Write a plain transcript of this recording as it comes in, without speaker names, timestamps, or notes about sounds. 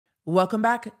Welcome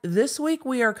back. This week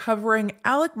we are covering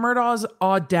Alex Murdaugh's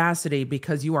audacity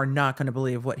because you are not going to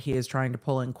believe what he is trying to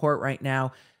pull in court right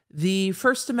now. The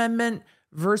First Amendment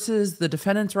versus the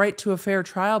defendant's right to a fair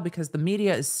trial because the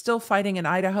media is still fighting in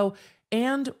Idaho,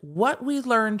 and what we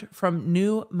learned from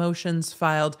new motions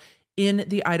filed in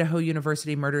the Idaho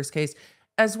University Murders case,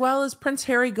 as well as Prince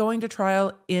Harry going to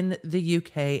trial in the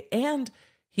UK, and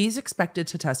he's expected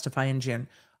to testify in June.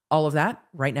 All of that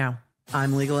right now.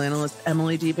 I'm legal analyst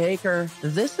Emily D. Baker.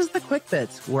 This is the Quick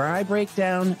Bits, where I break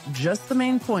down just the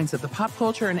main points of the pop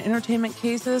culture and entertainment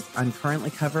cases I'm currently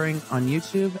covering on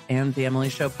YouTube and the Emily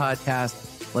Show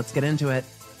podcast. Let's get into it.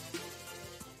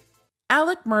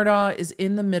 Alex Murdaugh is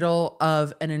in the middle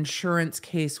of an insurance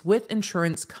case with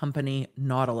insurance company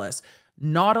Nautilus.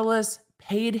 Nautilus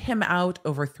paid him out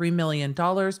over $3 million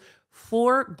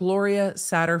for Gloria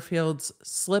Satterfield's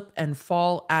slip and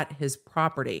fall at his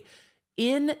property.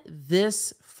 In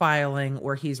this filing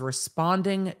where he's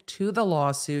responding to the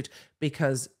lawsuit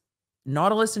because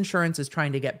Nautilus Insurance is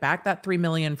trying to get back that $3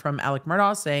 million from Alex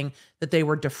Murdaugh, saying that they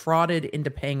were defrauded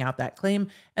into paying out that claim,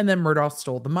 and then Murdaugh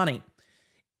stole the money.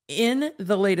 In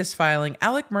the latest filing,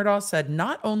 Alex Murdaugh said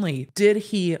not only did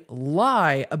he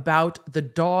lie about the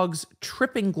dogs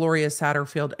tripping Gloria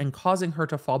Satterfield and causing her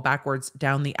to fall backwards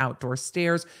down the outdoor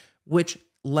stairs, which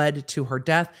led to her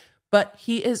death, but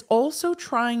he is also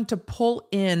trying to pull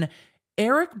in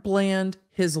Eric Bland,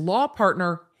 his law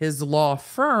partner, his law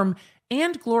firm,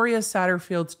 and Gloria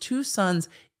Satterfield's two sons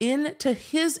into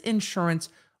his insurance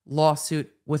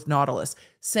lawsuit with Nautilus,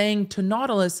 saying to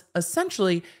Nautilus,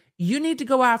 essentially, you need to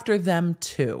go after them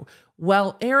too.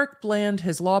 Well, Eric Bland,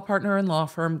 his law partner and law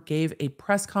firm, gave a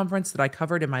press conference that I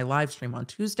covered in my live stream on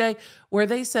Tuesday, where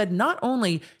they said not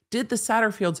only did the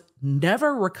Satterfields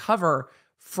never recover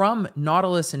from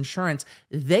Nautilus Insurance,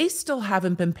 they still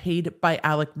haven't been paid by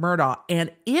Alex Murdaugh.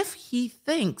 And if he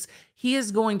thinks he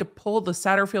is going to pull the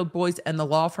Satterfield boys and the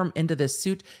law firm into this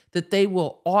suit, that they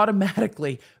will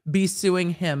automatically be suing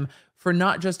him for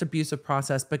not just abuse of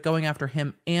process, but going after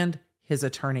him and his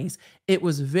attorneys. It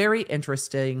was very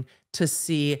interesting to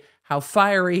see how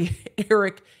fiery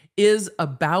Eric is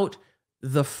about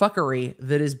the fuckery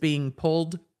that is being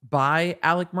pulled by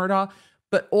Alex Murdaugh,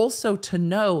 but also to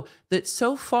know that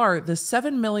so far the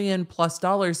 $7 million plus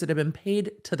that have been paid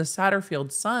to the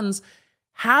Satterfield sons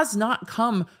has not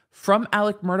come from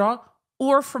Alex Murdaugh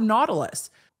or from Nautilus,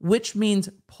 which means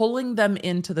pulling them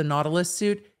into the Nautilus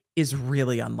suit is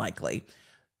really unlikely.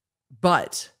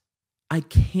 But I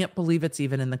can't believe it's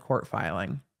even in the court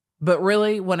filing. But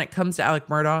really, when it comes to Alex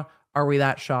Murdaugh, are we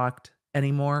that shocked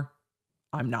anymore?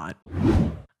 I'm not.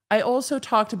 I also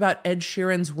talked about Ed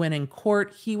Sheeran's win in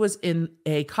court. He was in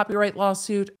a copyright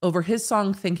lawsuit over his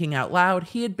song Thinking Out Loud.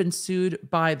 He had been sued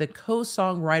by the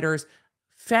co-songwriter's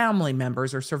family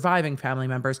members or surviving family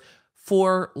members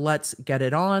for Let's Get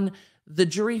It On. The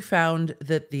jury found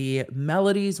that the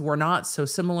melodies were not so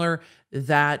similar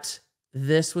that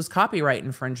this was copyright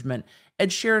infringement. Ed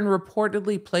Sheeran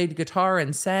reportedly played guitar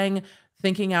and sang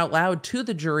Thinking Out Loud to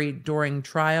the jury during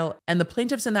trial, and the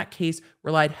plaintiffs in that case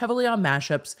relied heavily on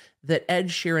mashups that Ed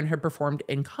Sheeran had performed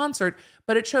in concert,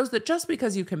 but it shows that just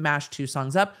because you can mash two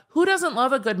songs up, who doesn't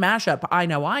love a good mashup? I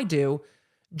know I do.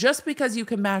 Just because you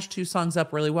can mash two songs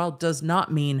up really well does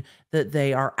not mean that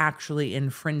they are actually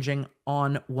infringing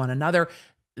on one another.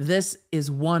 This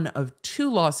is one of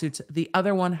two lawsuits. The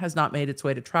other one has not made its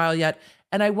way to trial yet,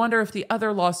 and I wonder if the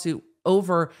other lawsuit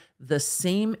over the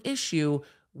same issue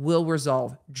will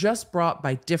resolve, just brought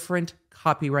by different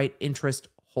copyright interest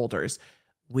holders.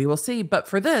 We will see. But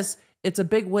for this, it's a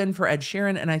big win for Ed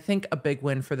Sheeran, and I think a big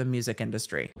win for the music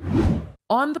industry.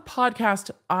 On the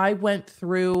podcast, I went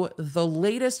through the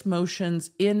latest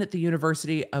motions in the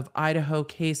University of Idaho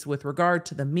case with regard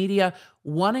to the media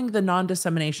wanting the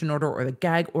non-dissemination order or the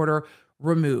gag order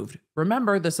removed.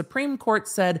 Remember, the Supreme Court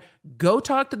said, go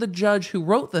talk to the judge who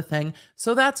wrote the thing.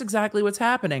 So that's exactly what's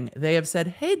happening. They have said,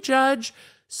 hey, judge,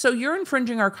 so you're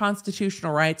infringing our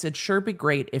constitutional rights. It'd sure be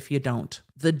great if you don't.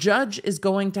 The judge is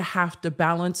going to have to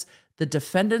balance the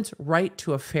defendant's right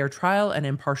to a fair trial and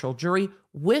impartial jury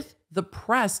with the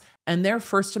press and their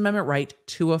First Amendment right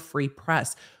to a free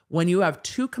press. When you have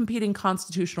two competing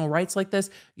constitutional rights like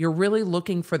this, you're really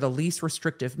looking for the least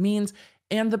restrictive means.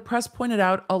 And the press pointed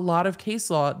out a lot of case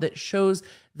law that shows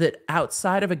that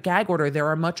outside of a gag order, there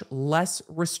are much less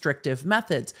restrictive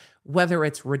methods, whether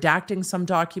it's redacting some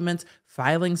documents,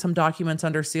 filing some documents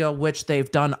under seal, which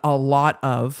they've done a lot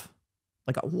of.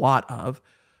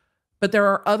 But there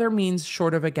are other means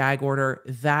short of a gag order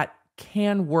that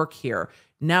can work here.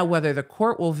 Now, whether the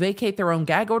court will vacate their own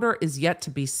gag order is yet to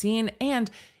be seen.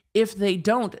 And If they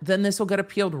don't, then this will get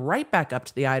appealed right back up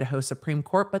to the Idaho Supreme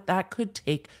Court, but that could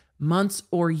take months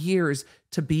or years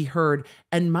to be heard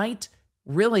and might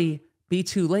really be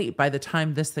too late by the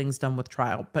time this thing's done with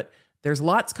trial. But there's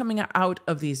lots coming out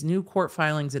of these new court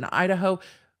filings in Idaho.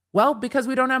 Well, because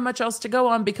we don't have much else to go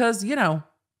on because,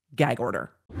 gag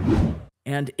order.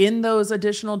 And in those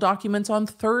additional documents on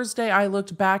Thursday, I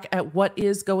looked back at what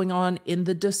is going on in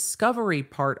the discovery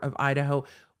part of Idaho,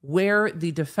 where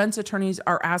the defense attorneys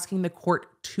are asking the court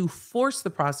to force the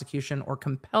prosecution or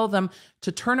compel them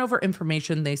to turn over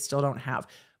information they still don't have.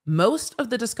 Most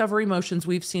of the discovery motions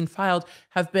we've seen filed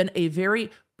have been a very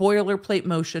boilerplate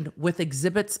motion with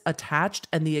exhibits attached,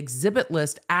 and the exhibit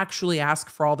list actually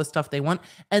asks for all the stuff they want,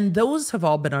 and those have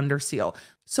all been under seal.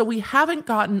 So we haven't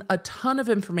gotten a ton of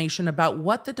information about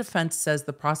what the defense says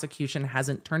the prosecution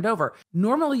hasn't turned over.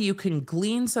 Normally, you can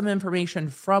glean some information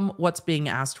from what's being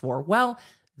asked for. Well,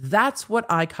 that's what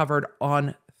I covered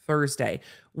on Thursday.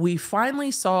 We finally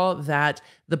saw that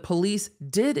the police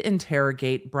did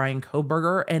interrogate Bryan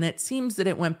Kohberger, and it seems that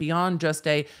it went beyond just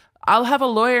I'll have a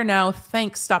lawyer now,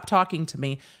 thanks, stop talking to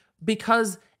me,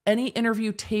 because any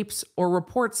interview tapes or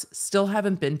reports still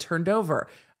haven't been turned over.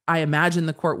 I imagine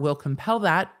the court will compel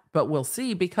that, but we'll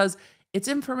see, because it's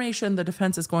information the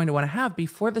defense is going to want to have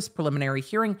before this preliminary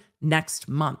hearing next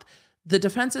month. The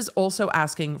defense is also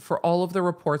asking for all of the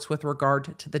reports with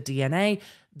regard to the DNA,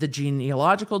 the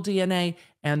genealogical DNA,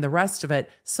 and the rest of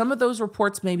it. Some of those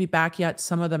reports may be back yet,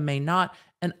 some of them may not,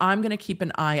 and I'm going to keep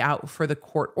an eye out for the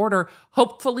court order.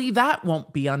 Hopefully that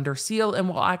won't be under seal, and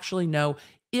we'll actually know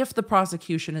if the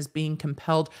prosecution is being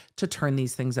compelled to turn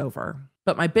these things over.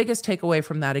 But my biggest takeaway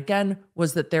from that, again,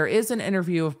 was that there is an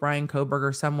interview of Bryan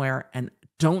Kohberger somewhere, and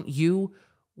don't you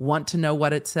want to know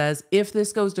what it says? If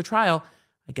this goes to trial,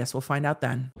 I guess we'll find out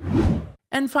then.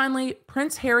 And finally,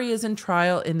 Prince Harry is in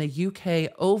trial in the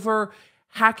UK over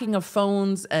hacking of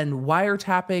phones and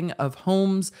wiretapping of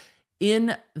homes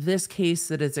in this case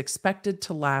that is expected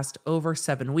to last over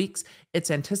 7 weeks.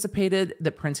 It's anticipated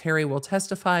that Prince Harry will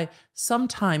testify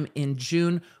sometime in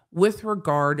June with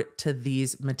regard to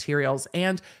these materials.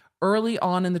 And early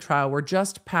on in the trial, we're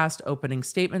just past opening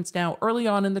statements now. Early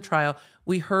on in the trial,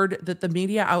 we heard that the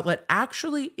media outlet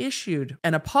actually issued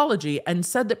an apology and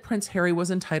said that Prince Harry was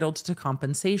entitled to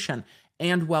compensation.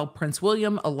 And while Prince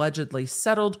William allegedly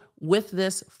settled with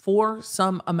this for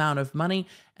some amount of money,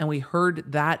 and we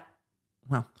heard that,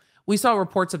 well, we saw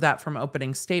reports of that from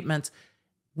opening statements,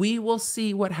 we will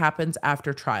see what happens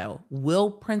after trial.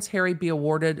 Will Prince Harry be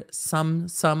awarded some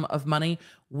sum of money?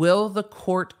 Will the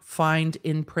court find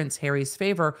in Prince Harry's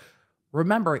favor?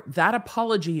 Remember, that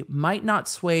apology might not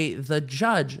sway the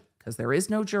judge, because there is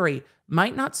no jury,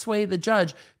 might not sway the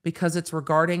judge because it's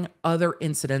regarding other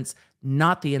incidents,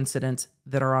 not the incidents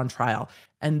that are on trial.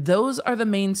 And those are the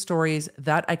main stories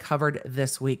that I covered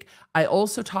this week. I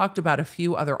also talked about a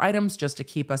few other items just to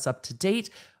keep us up to date,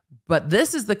 but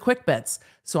this is the quick bits,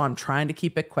 so I'm trying to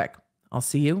keep it quick. I'll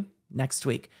see you next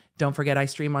week. Don't forget I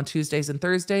stream on Tuesdays and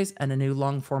Thursdays, and a new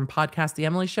long-form podcast, The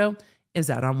Emily Show, is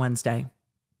out on Wednesday.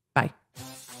 Bye.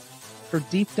 For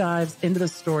deep dives into the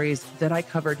stories that I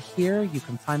covered here, you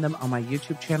can find them on my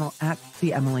YouTube channel at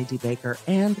The Emily D. Baker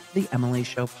and The Emily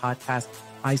Show podcast.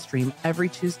 I stream every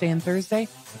Tuesday and Thursday.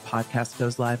 The podcast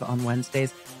goes live on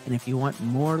Wednesdays. And if you want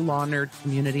more Law Nerd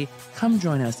community, come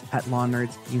join us at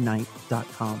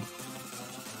lawnerdsunite.com.